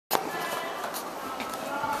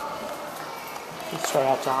Let's start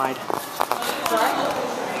outside.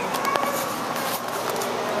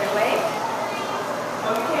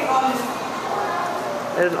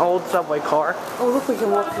 There's an old subway car. Oh, look, we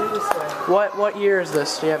can walk through this way. What year is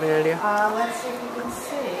this? Do you have any idea? Let's see if we can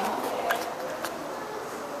see.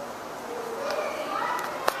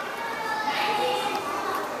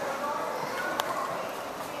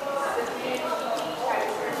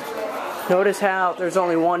 Notice how there's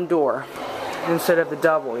only one door instead of the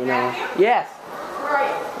double, you know. Yes. Where are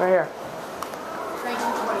you? Right here.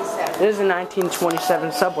 1927. This is a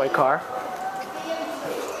 1927 subway car.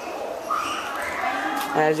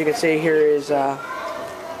 And as you can see, here is a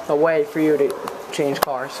way for you to change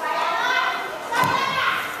cars.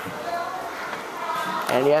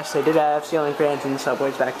 And yes, they did have ceiling fans in the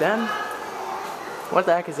subways back then. What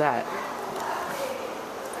the heck is that?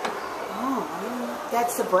 Oh,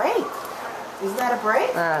 that's the brake. Is that a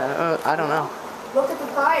brake? I don't know. Look at the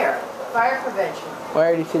fire prevention.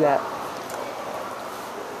 Where do you see that?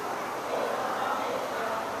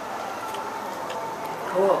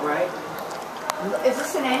 Cool, right? Is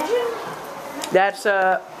this an engine? That's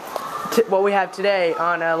what we have today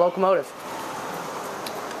on a locomotive.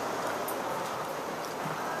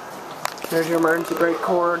 There's your emergency brake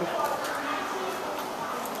cord.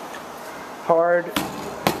 Hard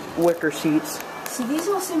wicker seats. See, these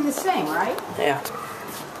all seem the same, right? Yeah.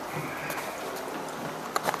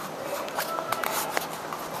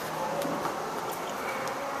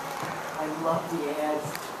 I love the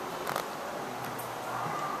ads.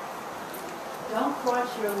 Don't cross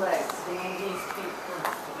your legs. Stand these feet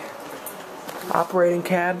first. Operating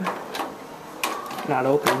cab. Not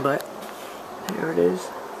open, but here it is.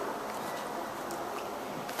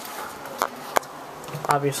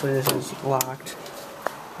 Obviously this is locked.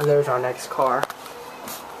 And there's our next car.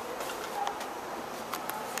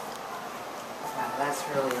 Yeah, that's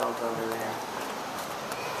really old over there.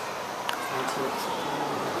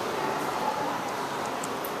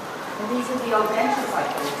 And these are the old benches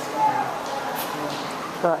like this.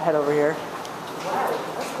 Head over here. Wow,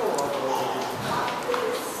 let's go over there.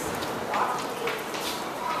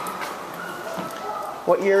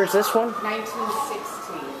 What year is this one?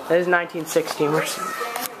 1916. It is 1916. We're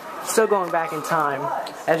still going back in time.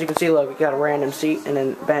 As you can see, look, we got a random seat and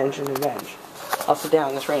then bench and then bench. I'll sit down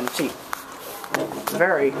in this random seat.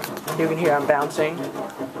 You can hear I'm bouncing.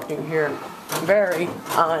 You can hear very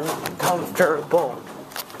uncomfortable.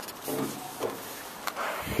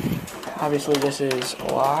 Obviously this is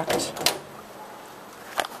locked.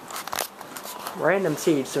 Random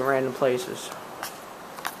seats in random places.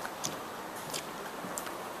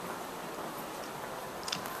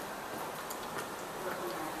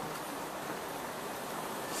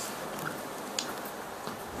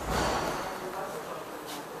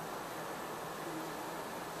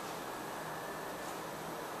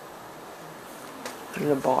 In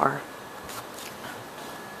the bar.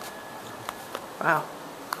 Wow.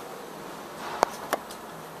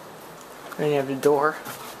 Then you have the door.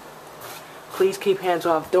 Please keep hands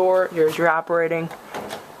off door. Here's your operating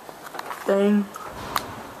thing.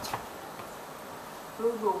 Who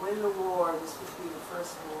will win the war? This would be the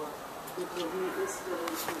first war. It will be this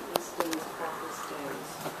day's proper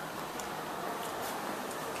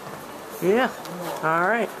days. Yeah. All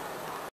right.